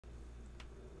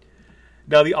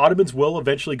Now, the Ottomans will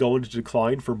eventually go into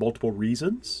decline for multiple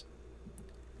reasons.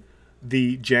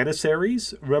 The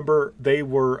Janissaries, remember, they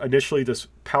were initially this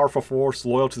powerful force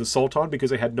loyal to the Sultan because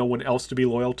they had no one else to be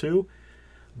loyal to.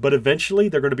 But eventually,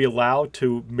 they're going to be allowed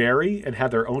to marry and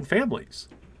have their own families.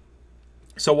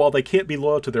 So while they can't be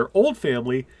loyal to their old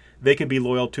family, they can be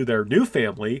loyal to their new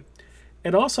family.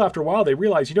 And also, after a while, they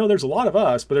realize, there's a lot of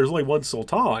us, but there's only one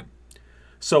Sultan.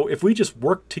 So if we just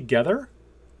work together,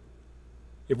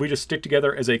 if we just stick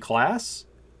together as a class,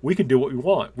 we can do what we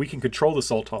want. We can control the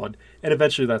Sultan, and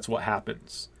eventually that's what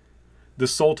happens. The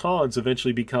Sultans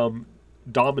eventually become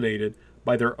dominated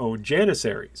by their own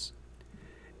Janissaries.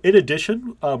 In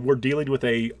addition, we're dealing with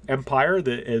an empire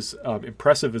that, as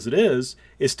impressive as it is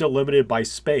still limited by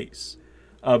space.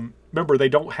 Remember, they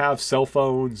don't have cell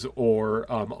phones or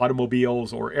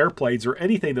automobiles or airplanes or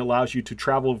anything that allows you to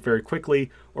travel very quickly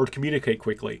or to communicate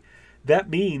quickly. That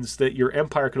means that your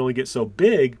empire can only get so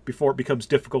big before it becomes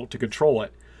difficult to control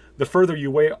it. The further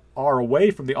you are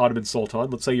away from the Ottoman Sultan,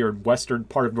 let's say you're in western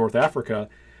part of North Africa,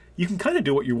 you can kind of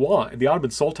do what you want, and the Ottoman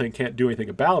Sultan can't do anything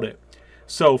about it.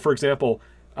 So, for example,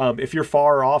 if you're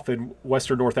far off in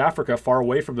western North Africa, far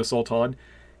away from the Sultan,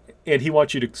 and he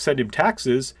wants you to send him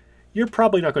taxes, you're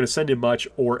probably not going to send him much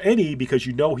or any because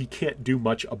he can't do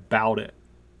much about it.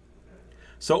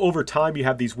 So over time, you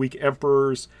have these weak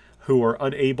emperors who are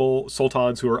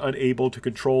sultans who are unable to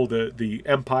control the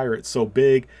empire. It's so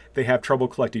big. They have trouble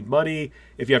collecting money.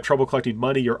 If you have trouble collecting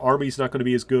money, your army's not going to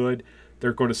be as good.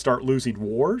 They're going to start losing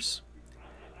wars.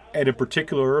 And in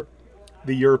particular,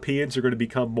 the Europeans are going to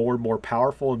become more and more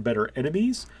powerful and better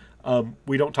enemies.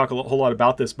 We don't talk a whole lot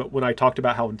about this, but when I talked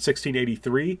about how in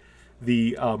 1683,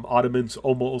 the Ottomans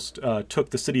almost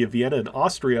took the city of Vienna in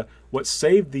Austria, what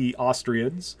saved the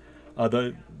Austrians,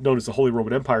 known as the Holy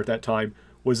Roman Empire at that time,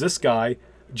 was this guy,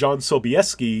 John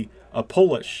Sobieski, a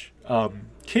Polish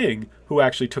king, who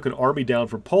actually took an army down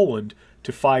from Poland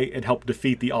to fight and help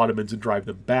defeat the Ottomans and drive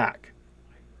them back.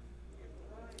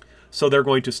 So they're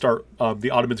going to start, the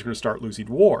Ottomans are going to start losing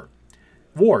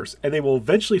wars, and they will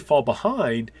eventually fall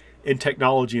behind in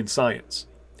technology and science.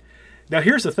 Now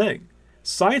here's the thing.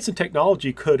 Science and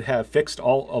technology could have fixed a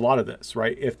lot of this,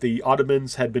 right? If the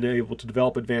Ottomans had been able to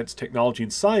develop advanced technology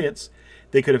and science,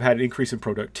 they could have had an increase in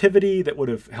productivity that would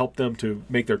have helped them to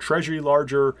make their treasury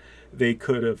larger. They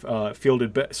could have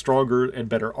fielded stronger and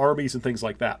better armies and things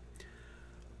like that.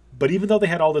 But even though they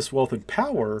had all this wealth and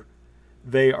power,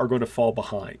 they are going to fall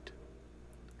behind.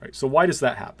 Right? So why does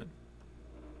that happen?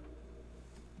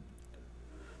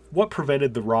 What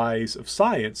prevented the rise of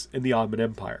science in the Ottoman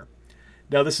Empire?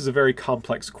 Now, this is a very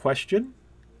complex question,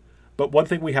 but one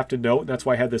thing we have to note, and that's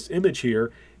why I had this image here,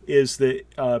 is that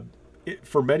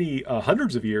for many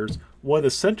hundreds of years, one of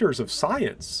the centers of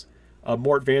science,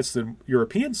 more advanced than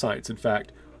European science, in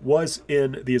fact, was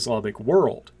in the Islamic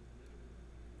world.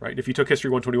 Right? And if you took History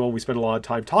 121, we spent a lot of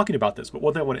time talking about this, but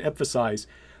one thing I want to emphasize,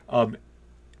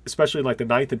 especially in like the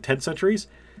 9th and 10th centuries,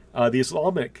 the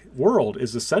Islamic world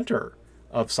is the center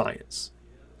of science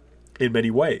in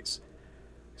many ways.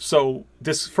 So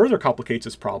this further complicates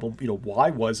this problem.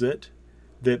 Why was it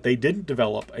that they didn't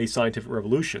develop a scientific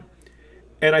revolution?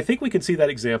 And I think we can see that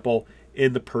example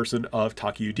in the person of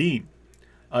Taqiyuddin.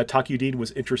 Taqiyuddin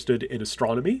was interested in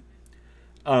astronomy.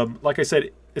 Like I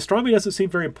said, astronomy doesn't seem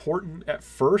very important at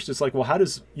first. It's like, well, how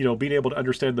does, being able to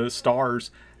understand the stars,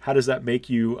 how does that make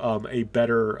you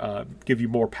give you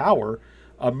more power?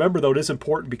 Remember, though, it is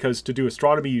important because to do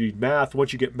astronomy, you need math.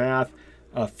 Once you get math,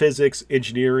 physics,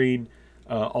 engineering,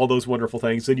 all those wonderful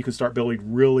things, then you can start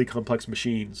building really complex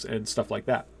machines and stuff like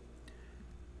that.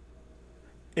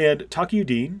 And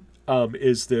Taqiyuddin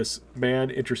is this man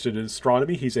interested in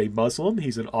astronomy. He's a Muslim.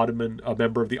 He's a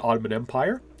member of the Ottoman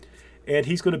Empire. And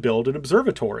he's going to build an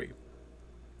observatory.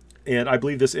 And I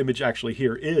believe this image actually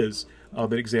here is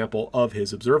an example of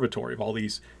his observatory, of all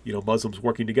these Muslims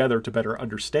working together to better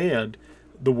understand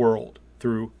the world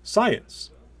through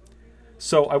science.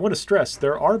 So I want to stress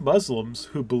there are Muslims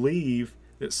who believe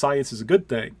that science is a good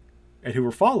thing and who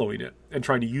are following it and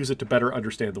trying to use it to better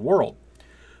understand the world.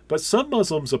 But some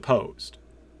Muslims opposed.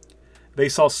 They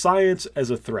saw science as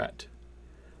a threat.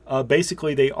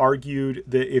 Basically, they argued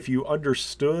that if you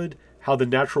understood how the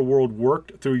natural world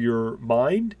worked through your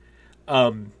mind,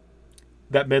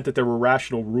 that meant that there were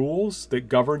rational rules that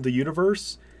governed the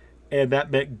universe, and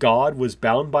that meant God was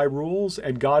bound by rules,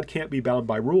 and God can't be bound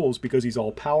by rules because he's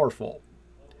all-powerful.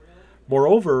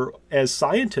 Moreover, as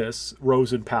scientists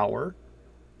rose in power,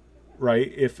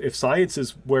 right, if science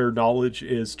is where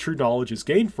true knowledge is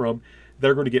gained from,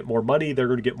 they're going to get more money, they're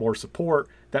going to get more support.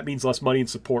 That means less money and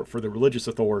support for the religious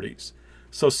authorities.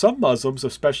 So some Muslims,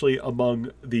 especially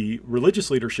among the religious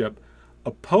leadership,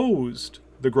 opposed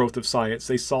the growth of science,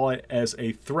 they saw it as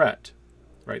a threat,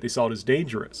 right? They saw it as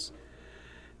dangerous.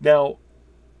 Now,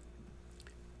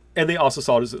 and they also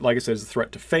saw it as, like I said, as a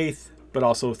threat to faith, but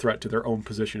also a threat to their own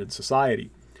position in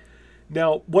society.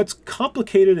 Now, what's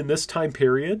complicated in this time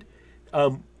period,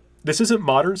 this isn't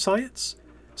modern science.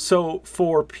 So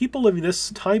for people living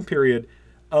this time period,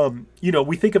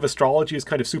 we think of astrology as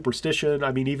kind of superstition.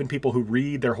 I mean, even people who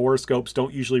read their horoscopes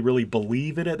don't usually really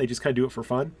believe in it. They just kind of do it for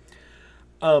fun.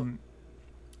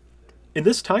 In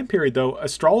this time period, though,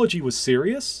 astrology was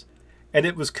serious, and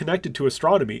it was connected to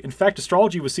astronomy. In fact,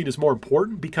 astrology was seen as more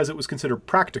important because it was considered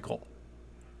practical,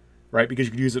 right? Because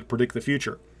you could use it to predict the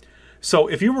future. So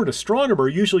if you were an astronomer,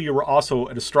 usually you were also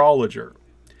an astrologer.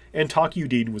 And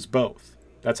Taqiyuddin was both.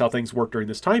 That's how things worked during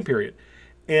this time period.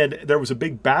 And there was a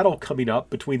big battle coming up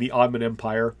between the Ottoman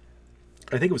Empire,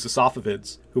 I think it was the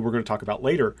Safavids, who we're going to talk about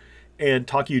later. And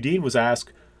Taqiyuddin was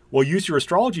asked, well, use your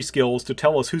astrology skills to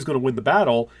tell us who's going to win the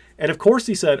battle. And of course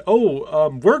he said,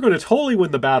 we're going to totally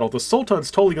win the battle. The Sultan's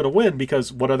totally going to win,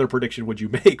 because what other prediction would you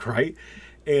make, right?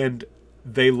 And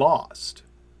they lost,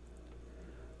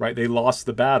 right? They lost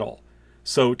the battle.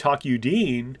 So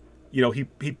Taqiyuddin, he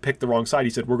picked the wrong side.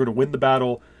 He said, we're going to win the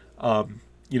battle,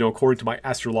 according to my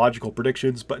astrological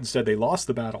predictions, but instead they lost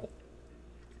the battle.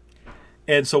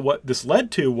 And so what this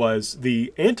led to was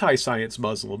the anti-science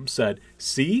Muslims said,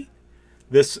 see,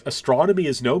 this astronomy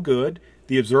is no good.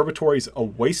 The observatory is a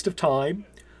waste of time.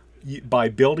 By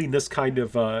building this kind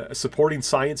of supporting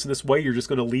science in this way, you're just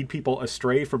going to lead people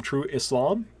astray from true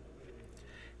Islam.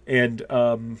 And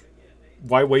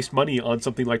why waste money on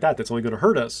something like that? That's only going to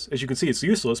hurt us. As you can see, it's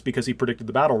useless because he predicted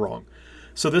the battle wrong.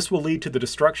 So this will lead to the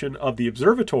destruction of the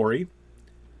observatory,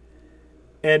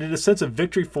 and in a sense, a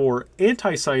victory for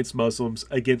anti-science Muslims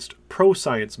against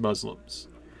pro-science Muslims.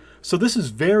 So this is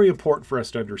very important for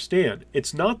us to understand.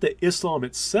 It's not that Islam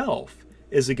itself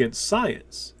is against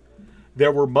science.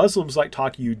 There were Muslims like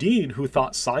Taqiyuddin who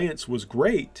thought science was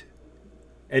great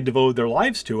and devoted their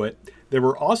lives to it. There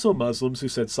were also Muslims who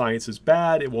said science is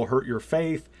bad, it will hurt your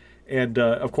faith. And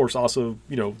of course also,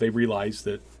 they realized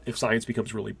that if science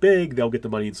becomes really big, they'll get the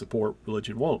money and support,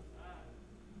 religion won't.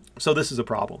 So this is a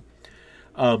problem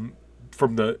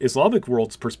from the Islamic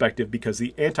world's perspective, because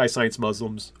the anti-science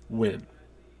Muslims win.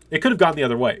 It could have gone the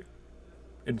other way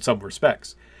in some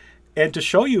respects. And to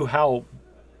show you how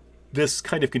this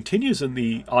kind of continues in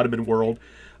the Ottoman world,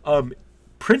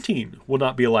 printing will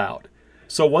not be allowed.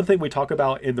 So one thing we talk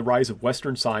about in the rise of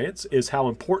Western science is how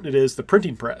important it is, the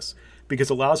printing press, because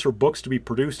it allows for books to be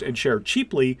produced and shared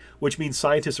cheaply, which means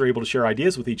scientists are able to share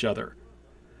ideas with each other.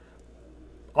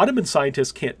 Ottoman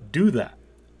scientists can't do that.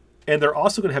 And they're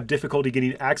also going to have difficulty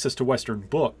getting access to Western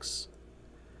books.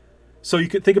 So you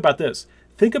could think about this.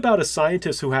 Think about a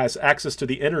scientist who has access to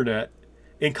the internet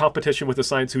in competition with a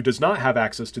scientist who does not have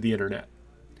access to the internet.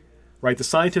 Right? The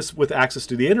scientist with access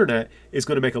to the internet is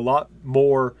going to make a lot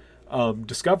more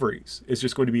discoveries. Is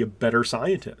just going to be a better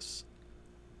scientist.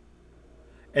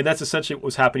 And that's essentially what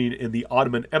was happening in the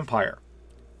Ottoman Empire.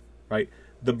 Right?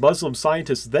 The Muslim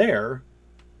scientists there,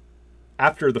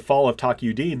 after the fall of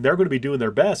Taqiyuddin, they're going to be doing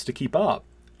their best to keep up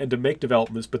and to make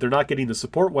developments, but they're not getting the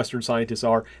support Western scientists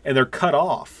are, and they're cut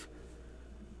off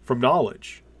from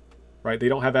knowledge, right? They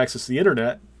don't have access to the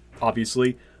internet,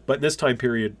 obviously, but in this time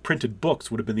period, printed books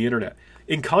would have been the internet.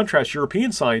 In contrast,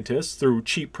 European scientists, through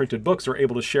cheap printed books, are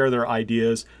able to share their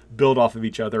ideas, build off of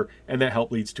each other, and that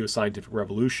help leads to a scientific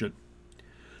revolution.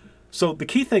 So the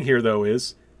key thing here, though,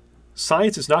 is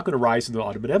science is not going to rise in the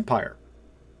Ottoman Empire.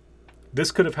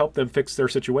 This could have helped them fix their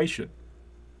situation.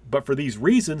 But for these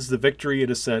reasons, the victory, in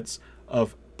a sense,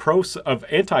 of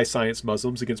anti-science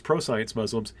Muslims against pro-science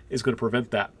Muslims is going to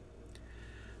prevent that.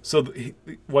 So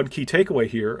one key takeaway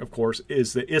here, of course,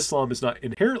 is that Islam is not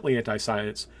inherently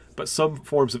anti-science, but some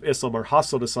forms of Islam are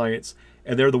hostile to science,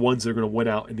 and they're the ones that are going to win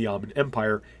out in the Ottoman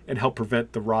Empire and help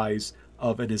prevent the rise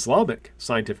of an Islamic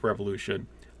scientific revolution,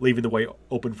 leaving the way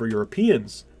open for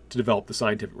Europeans to develop the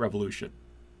scientific revolution.